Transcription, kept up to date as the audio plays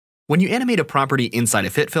When you animate a property inside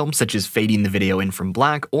of HitFilm, such as fading the video in from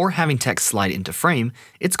black or having text slide into frame,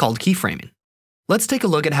 it's called keyframing. Let's take a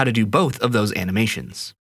look at how to do both of those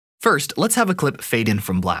animations. First, let's have a clip fade in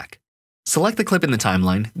from black. Select the clip in the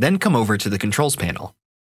timeline, then come over to the Controls panel.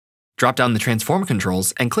 Drop down the Transform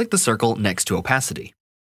controls and click the circle next to Opacity.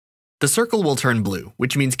 The circle will turn blue,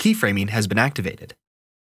 which means keyframing has been activated.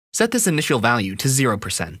 Set this initial value to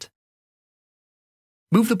 0%.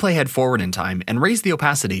 Move the playhead forward in time and raise the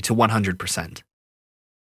opacity to 100%.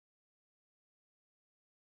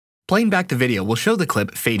 Playing back the video will show the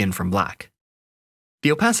clip fade in from black.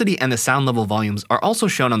 The opacity and the sound level volumes are also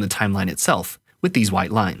shown on the timeline itself, with these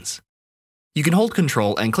white lines. You can hold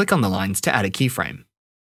Ctrl and click on the lines to add a keyframe.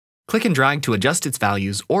 Click and drag to adjust its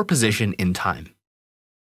values or position in time.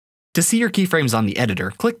 To see your keyframes on the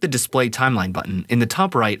editor, click the Display Timeline button in the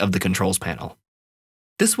top right of the Controls panel.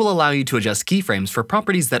 This will allow you to adjust keyframes for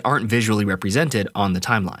properties that aren't visually represented on the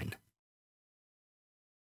timeline.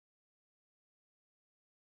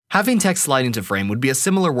 Having text slide into frame would be a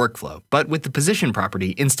similar workflow, but with the position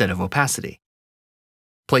property instead of opacity.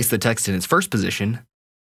 Place the text in its first position,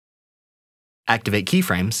 activate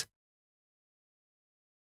keyframes,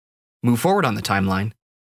 move forward on the timeline,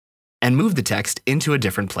 and move the text into a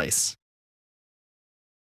different place.